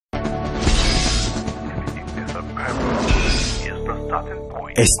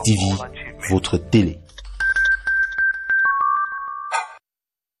STV, votre télé.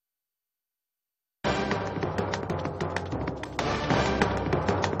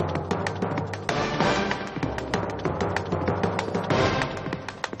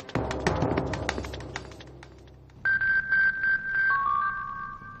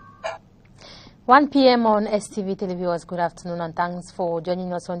 One p.m. on STV televiewers, good afternoon and thanks for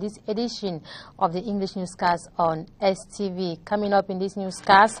joining us on this edition of the English Newscast on STV. Coming up in this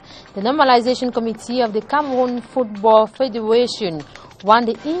newscast, the Normalization Committee of the Cameroon Football Federation won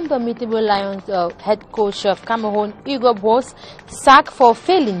the indomitable Lions head coach of Cameroon, Hugo Broos, sacked for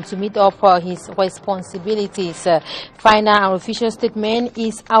failing to meet up his responsibilities. Final and official statement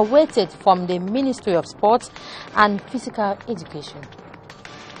is awaited from the Ministry of Sports and Physical Education.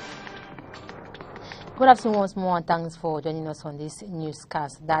 Good afternoon once more and thanks for joining us on this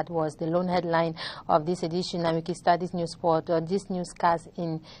newscast. That was the lone headline of this edition, and we can start this newscast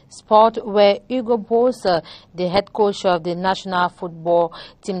in sport, where Hugo Broos, the head coach of the national football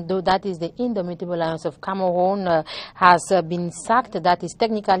team, though that is the Indomitable Lions of Cameroon, has been sacked. That is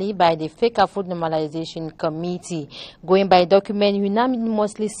technically by the FECAFOOT Normalization Committee, going by a document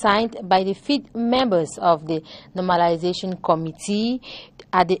unanimously signed by the 5 members of the Normalization Committee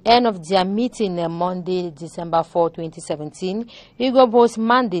at the end of their meeting Monday, December 4, 2017. Hugo Broos'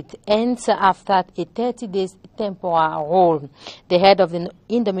 mandate ends after a 30 days temporal role. The head of the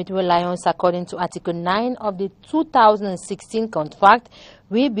Indomitable Lions, according to Article 9 of the 2016 contract,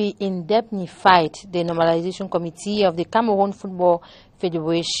 will be indemnified. The Normalization Committee of the Cameroon Football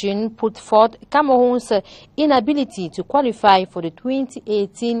Federation put forth Cameroon's inability to qualify for the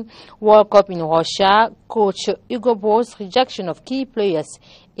 2018 World Cup in Russia, coach Hugo Broos' rejection of key players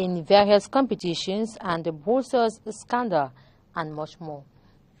in various competitions, and the Brussels scandal, and much more.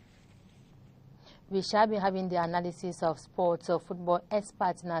 We shall be having the analysis of sports or football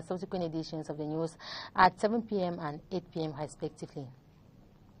experts in our subsequent editions of the news at 7 p.m. and 8 p.m. respectively.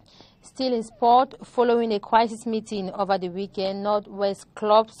 Still in sport, following a crisis meeting over the weekend, Northwest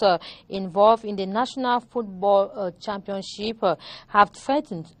clubs involved in the National Football Championship have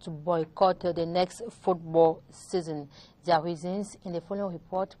threatened to boycott the next football season. Their reasons in the following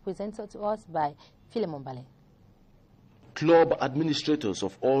report presented to us by Philemon Bale. Club administrators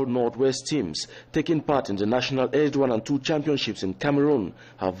of all Northwest teams taking part in the National Age 1 and 2 Championships in Cameroon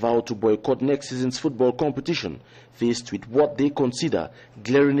have vowed to boycott next season's football competition, faced with what they consider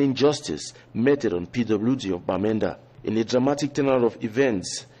glaring injustice meted on PWD of Bamenda. In a dramatic turnaround of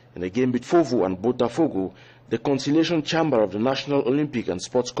events, in a game between FEUDJIO and Botafogo, the Conciliation Chamber of the National Olympic and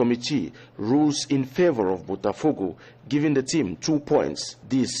Sports Committee rules in favor of Botafogo, giving the team 2 points.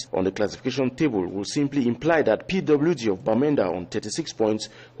 This, on the classification table, will simply imply that PWD of Bamenda on 36 points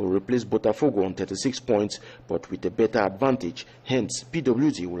will replace Botafogo on 36 points, but with a better advantage. Hence,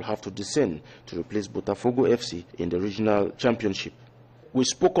 PWD will have to descend to replace Botafogo FC in the regional championship. We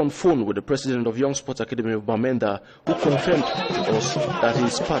spoke on phone with the president of Young Sports Academy of Bamenda, who confirmed to us that he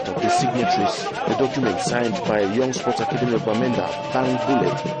is part of the signatories. The document signed by Young Sports Academy of Bamenda, Bank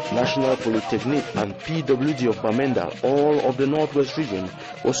Bullet, National Polytechnic and PWD of Bamenda, all of the Northwest region,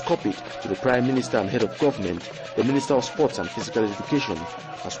 was copied to the Prime Minister and Head of Government, the Minister of Sports and Physical Education,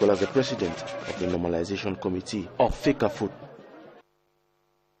 as well as the President of the Normalization Committee of FECAFOOT.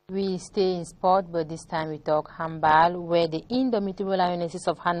 We stay in sport, but this time we talk handball, where the Indomitable Lionesses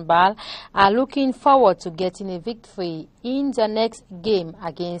of handball are looking forward to getting a victory in the next game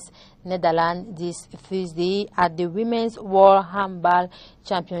against Netherlands this Thursday at the Women's World Handball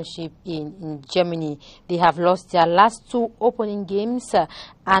Championship in Germany. They have lost their last 2 opening games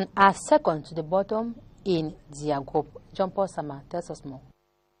and are second to the bottom in their group. John Paul Sama tells us more.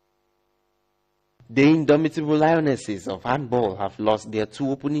 The Indomitable Lionesses of handball have lost their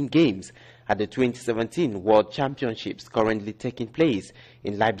 2 opening games at the 2017 World Championships currently taking place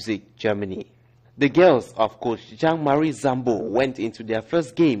in Leipzig, Germany. The girls of coach Jean-Marie Zambo went into their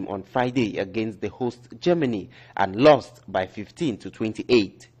first game on Friday against the host Germany and lost by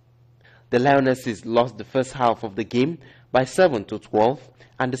 15-28. The Lionesses lost the first half of the game by 7-12,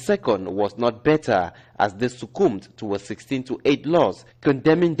 and the second was not better as they succumbed to a 16-8 loss,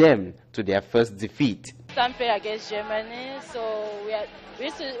 condemning them to their first defeat. Play against Germany, so we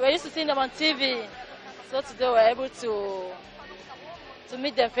used to see them on TV. So today we were able to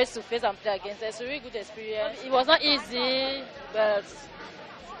meet them face to face and play against them. It's a really good experience. It was not easy, but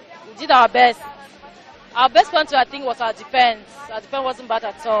we did our best. Our best point, I think, was our defense. Our defense wasn't bad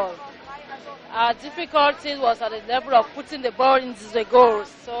at all. Our difficulty was at the level of putting the ball into the goals.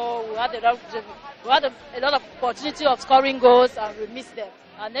 So we had a lot of opportunity of scoring goals and we missed them.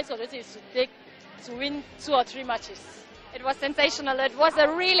 Our next objective is to win 2 or 3 matches. It was sensational. It was a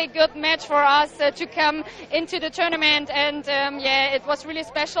really good match for us to come into the tournament, and yeah, it was really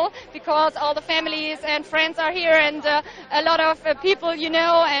special because all the families and friends are here, and a lot of people, you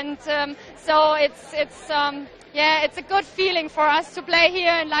know, and so yeah, it's a good feeling for us to play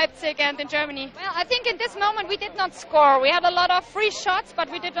here in Leipzig and in Germany. Well, I think in this moment we did not score. We had a lot of free shots,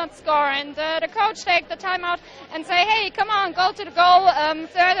 but we did not score. And the coach take the time out and say, hey, come on, go to the goal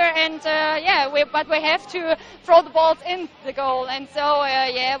further. And yeah, but we have to throw the balls in the goal. And so,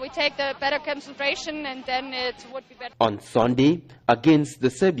 yeah, we take the better concentration, and then it would be better. On Sunday, against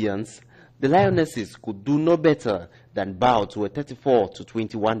the Serbians, the Lionesses could do no better than bow to a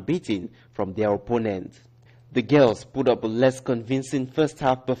 34-21 beating from their opponent. The girls put up a less convincing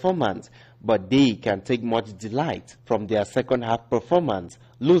first-half performance, but they can take much delight from their second-half performance,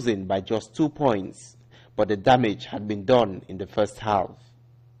 losing by just 2 points. But the damage had been done in the first half.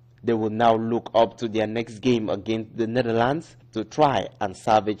 They will now look up to their next game against the Netherlands to try and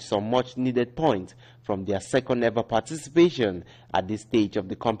salvage some much-needed points from their second-ever participation at this stage of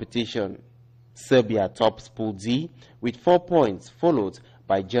the competition. Serbia tops Pool D with 4 points, followed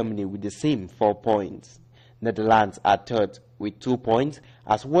by Germany with the same 4 points. Netherlands are third with 2 points,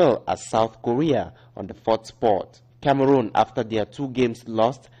 as well as South Korea on the 4th spot. Cameroon, after their 2 games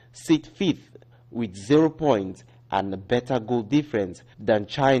lost, sit 5th with 0 points and a better goal difference than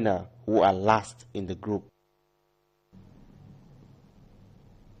China, who are last in the group.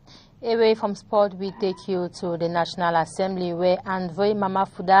 Away from sport, we take you to the National Assembly, where André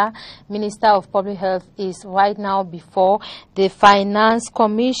Mamafuda, Minister of Public Health, is right now before the Finance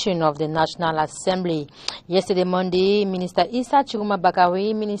Commission of the National Assembly. Yesterday, Monday, Minister Issa Chiruma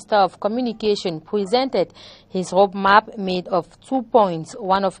Bakari, Minister of Communication, presented his roadmap made of 2 points,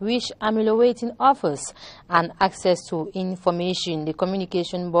 one of which ameliorating offers and access to information. The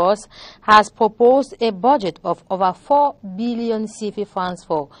communication boss has proposed a budget of over 4 billion CFA francs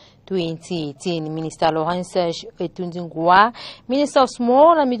for 2018. Minister Laurence Etundingwa, Minister of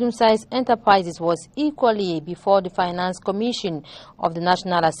Small and Medium-Sized Enterprises, was equally before the Finance Commission of the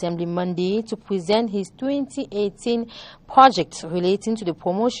National Assembly Monday to present his 2018 project relating to the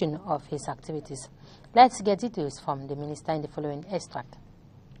promotion of his activities. Let's get details from the Minister in the following extract.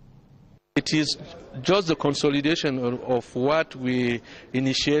 It is just the consolidation of what we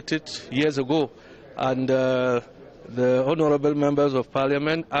initiated years ago, and the honorable members of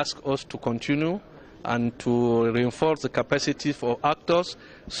parliament ask us to continue and to reinforce the capacity for actors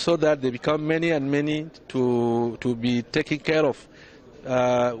so that they become many and many to be taken care of.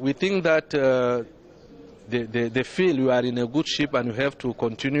 We think that they feel we are in a good shape and we have to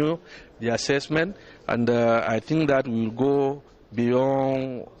continue the assessment, and I think that we will go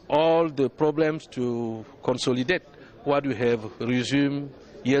beyond all the problems to consolidate what we have resumed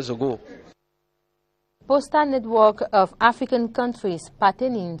years ago. Postal network of African countries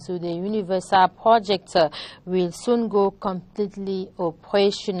pertaining to the Universal Project will soon go completely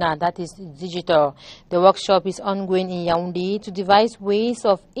operational, that is digital. The workshop is ongoing in Yaoundé to devise ways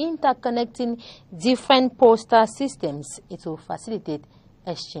of interconnecting different postal systems. It will facilitate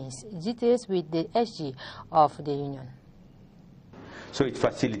exchange. Details with the SG of the Union. So it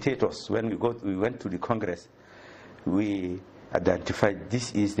facilitates us. When we went to the Congress, we identified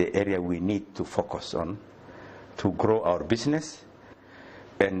this is the area we need to focus on to grow our business.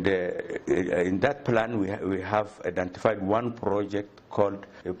 And in that plan, we have identified one project called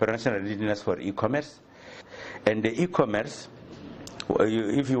Operational Readiness for E-Commerce. And the e-commerce,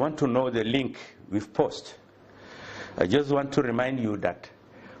 if you want to know the link with Post, I just want to remind you that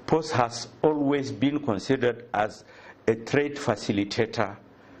Post has always been considered as a trade facilitator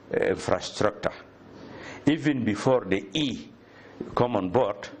infrastructure. Even before the E come on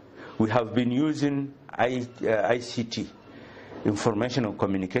board, we have been using ICT, information and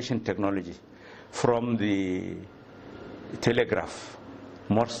communication technology, from the telegraph,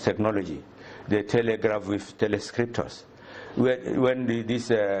 Morse technology, the telegraph with telescriptors. When these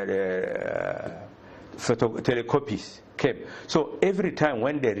telecopies came. So every time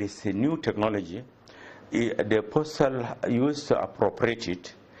when there is a new technology, the postal used to appropriate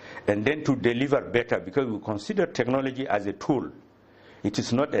it and then to deliver better, because we consider technology as a tool. It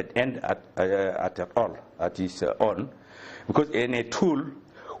is not an end at all, at its own. Because in a tool,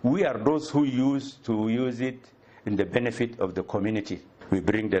 we are those who use it in the benefit of the community. We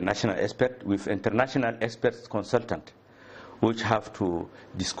bring the national expert with international experts consultant, which have to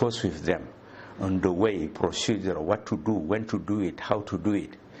discuss with them on the way, procedure, what to do, when to do it, how to do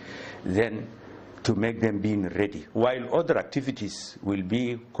it. Then to make them being ready. While other activities will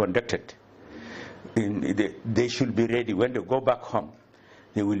be conducted, they should be ready. When they go back home,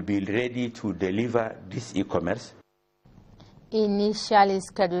 they will be ready to deliver this e-commerce. Initially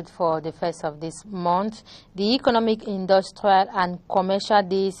scheduled for the 1st of this month, the Economic, Industrial and Commercial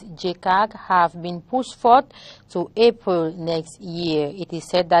Days (JCAG) have been pushed forth to April next year. It is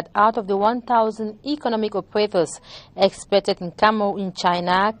said that out of the 1,000 economic operators expected in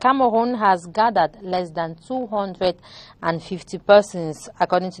China, Cameroon has gathered less than 250 persons.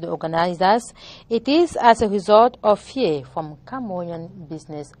 According to the organizers, it is as a result of fear from Cameroonian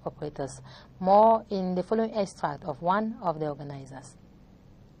business operators. More in the following extract of one of the organizers.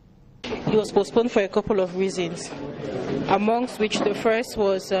 It was postponed for a couple of reasons, amongst which the first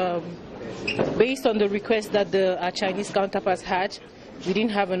was based on the request that our Chinese counterparts had. We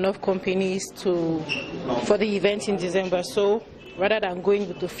didn't have enough companies for the event in December, so rather than going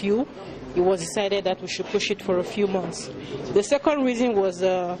with a few, it was decided that we should push it for a few months. The second reason was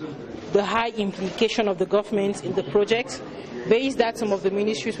the high implication of the government in the project, based that some of the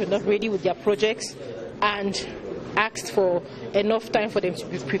ministries were not ready with their projects and asked for enough time for them to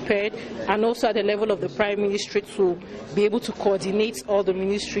be prepared, and also at the level of the Prime Ministry to be able to coordinate all the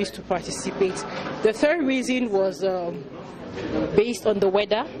ministries to participate. The third reason was based on the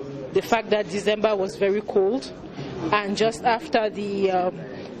weather, the fact that December was very cold, and just after the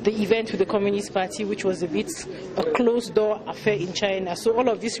event with the Communist Party, which was a closed-door affair in China. So all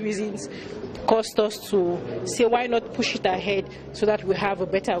of these reasons caused us to say, why not push it ahead so that we have a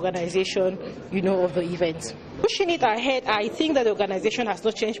better organization, of the event. Pushing it ahead, I think that the organization has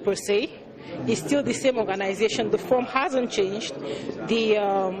not changed per se. It's still the same organization. The form hasn't changed. The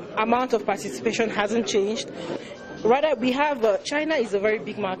amount of participation hasn't changed. Rather, we have China is a very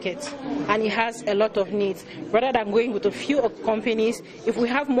big market and it has a lot of needs. Rather than going with a few companies, if we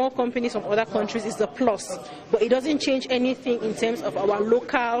have more companies from other countries, it's a plus. But it doesn't change anything in terms of our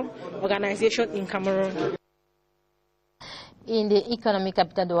local organization in Cameroon. In the economic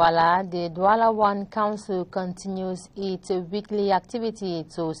capital Douala, the Douala One Council continues its weekly activity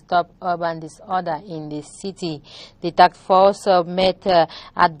to stop urban disorder in the city. The task force met at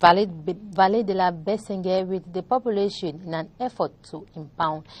Vallée de la Bessengue with the population in an effort to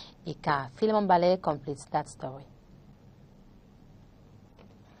impound a car. Philemon Ballet completes that story.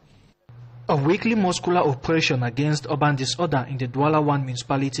 A weekly muscular operation against urban disorder in the Douala One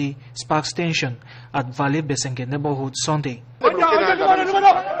municipality sparks tension at Vallée Bessengue neighborhood Sunday.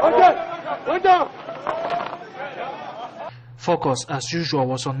 Focus, as usual,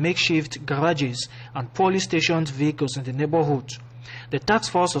 was on makeshift garages and poorly stationed vehicles in the neighborhood. The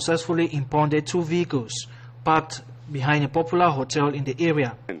task force successfully impounded 2 vehicles parked behind a popular hotel in the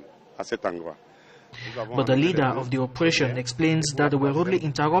area. But the leader of the operation explains that they were rudely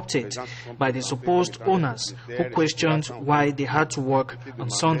interrupted by the supposed owners who questioned why they had to work on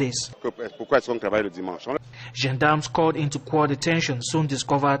Sundays. Gendarmes called into court detention soon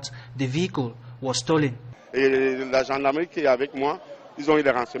discovered the vehicle was stolen. Their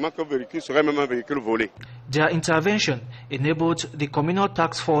intervention enabled the communal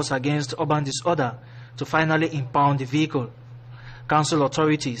task force against urban disorder to finally impound the vehicle. Council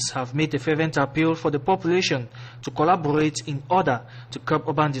authorities have made a fervent appeal for the population to collaborate in order to curb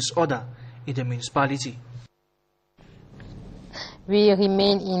urban disorder in the municipality. We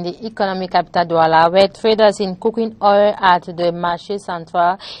remain in the economic capital Douala, where traders in cooking oil at the Marché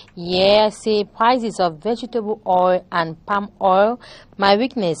Central here say prices of vegetable oil and palm oil might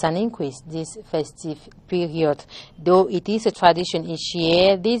witness an increase this festive period. Though it is a tradition each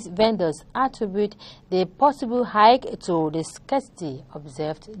year, these vendors attribute the possible hike to the scarcity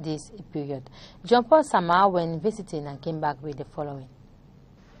observed this period. John Paul Sama went visiting and came back with the following.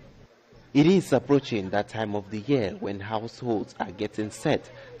 It is approaching that time of the year when households are getting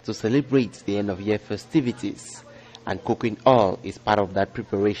set to celebrate the end-of-year festivities, and cooking oil is part of that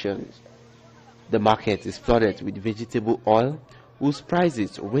preparation. The market is flooded with vegetable oil, whose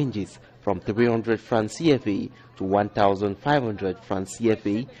prices ranges from 300 francs CFA to 1,500 francs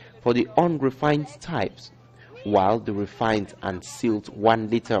CFA for the unrefined types, while the refined and sealed 1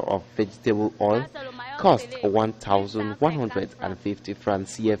 liter of vegetable oil costs 1,150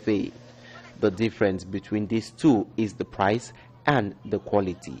 francs CFA. The difference between these two is the price and the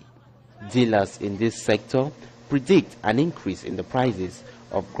quality. Dealers in this sector predict an increase in the prices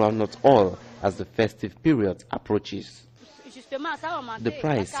of groundnut oil as the festive period approaches. The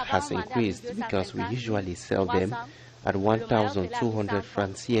price has increased because we usually sell them at 1,200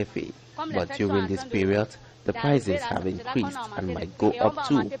 francs CFA, but during this period, the prices have increased and might go up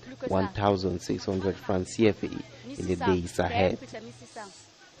to 1,600 francs CFA in the days ahead.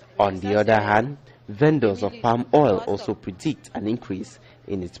 On the other hand, vendors of palm oil also predict an increase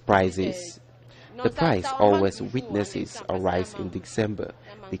in its prices. The price always witnesses a rise in December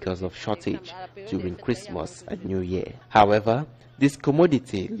because of shortage during Christmas and New Year. However, this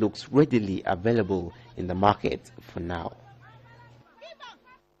commodity looks readily available in the market for now.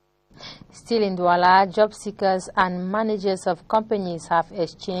 Still in Douala, job seekers and managers of companies have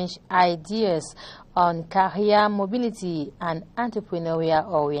exchanged ideas on career mobility and entrepreneurial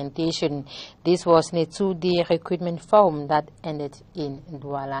orientation. This was in a two-day recruitment forum that ended in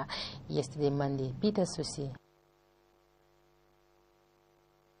Douala yesterday, Monday. Peter Susi.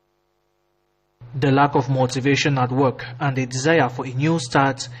 The lack of motivation at work and the desire for a new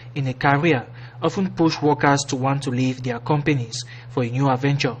start in a career often push workers to want to leave their companies for a new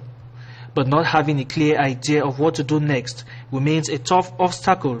adventure. But not having a clear idea of what to do next remains a tough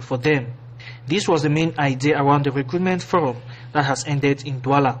obstacle for them. This was the main idea around the recruitment forum that has ended in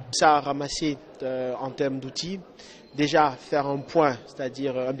Douala. Ça a ramassé en termes d'outils. Déjà faire un point,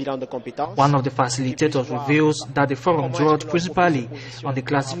 c'est-à-dire un bilan de compétences. One of the facilitators reveals that the forum dwelt principally on the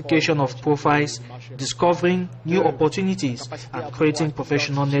classification of profiles, discovering new opportunities and creating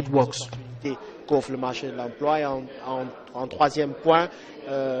professional networks. Qu'offre le marché de l'emploi et en troisième point,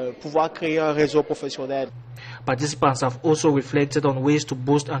 pouvoir créer un réseau professionnel. Participants have also reflected on ways to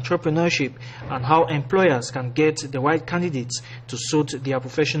boost entrepreneurship and how employers can get the right candidates to suit their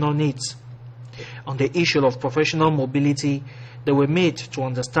professional needs. On the issue of professional mobility, they were made to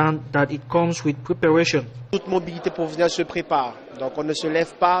understand that it comes with preparation. Toute mobilité professionnelle se prépare. Donc on ne se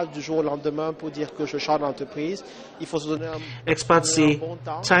lève pas du jour au lendemain pour dire que je change d'entreprise. Il faut se donner un Experts say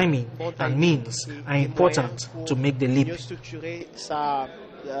timing and means are important to make the leap.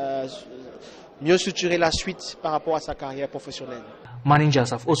 Mieux structurer la suite par rapport à sa carrière professionnelle.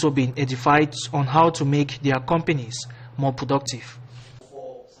 Managers have also been edified on how to make their companies more productive.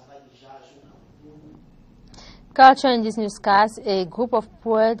 Culture in this newscast, a group of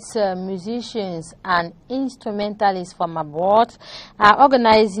poets, musicians and instrumentalists from abroad are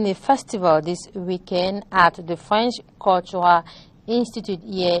organizing a festival this weekend at the French Cultural Institute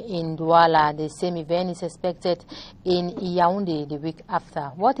here in Douala. The same event is expected in Yaoundé the week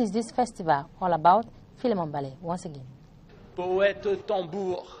after. What is this festival all about? Philemon Ballet, once again. Poète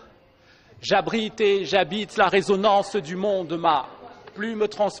tambour, j'abrite et j'habite la résonance du monde, ma plume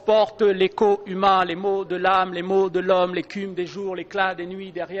transporte l'écho humain, les mots de l'âme, les mots de l'homme, l'écume des jours, l'éclat des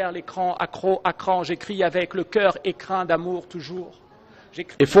nuits derrière l'écran, accro à cran, j'écris avec le cœur écrin d'amour toujours.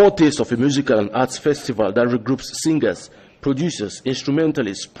 A foretaste of a musical and arts festival that regroups singers, producers,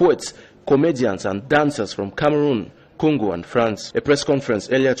 instrumentalists, poets, comedians and dancers from Cameroon, Congo and France. A press conference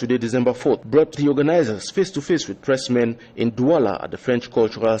earlier today, December 4th, brought the organizers face to face with pressmen in Douala at the French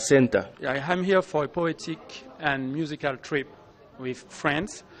Cultural Center. I am here for a poetic and musical trip with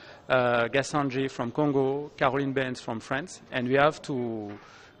friends, Gassanji from Congo, Caroline Benz from France, and we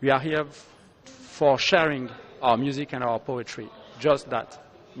are here for sharing our music and our poetry, just that.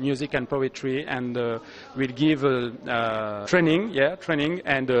 Music and poetry, and we'll give training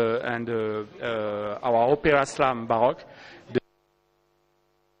and our opera slam baroque,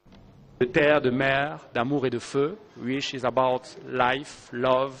 de terre, de mer, d'amour et de feu, which is about life,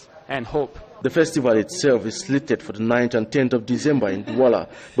 love and hope. The festival itself is slated for the 9th and 10th of December in Douala,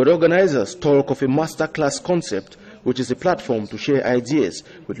 but organizers talk of a masterclass concept, which is a platform to share ideas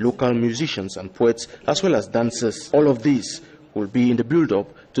with local musicians and poets as well as dancers. All of these will be in the build-up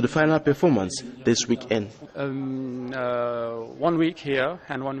to the final performance this weekend. 1 week here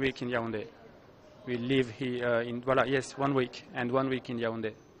and 1 week in Yaoundé. We live here in Douala, yes, 1 week and 1 week in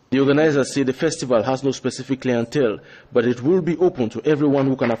Yaoundé. The organizers say the festival has no specific clientele, but it will be open to everyone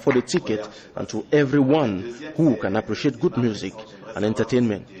who can afford a ticket and to everyone who can appreciate good music and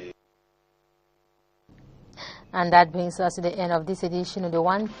entertainment. And that brings us to the end of this edition of the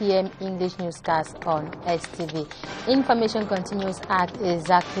 1 p.m. English newscast on STV. Information continues at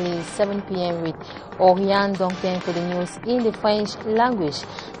exactly 7 p.m. with Oriane Donkin for the news in the French language,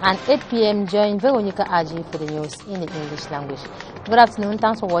 and 8 p.m. join Veronica Aji for the news in the English language. Good afternoon,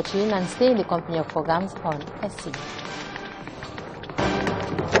 thanks for watching, and stay in the company of programs on STV.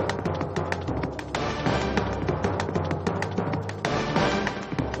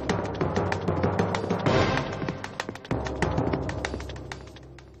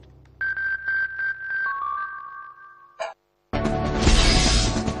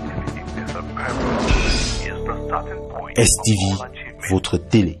 STV, votre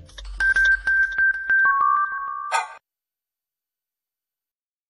télé.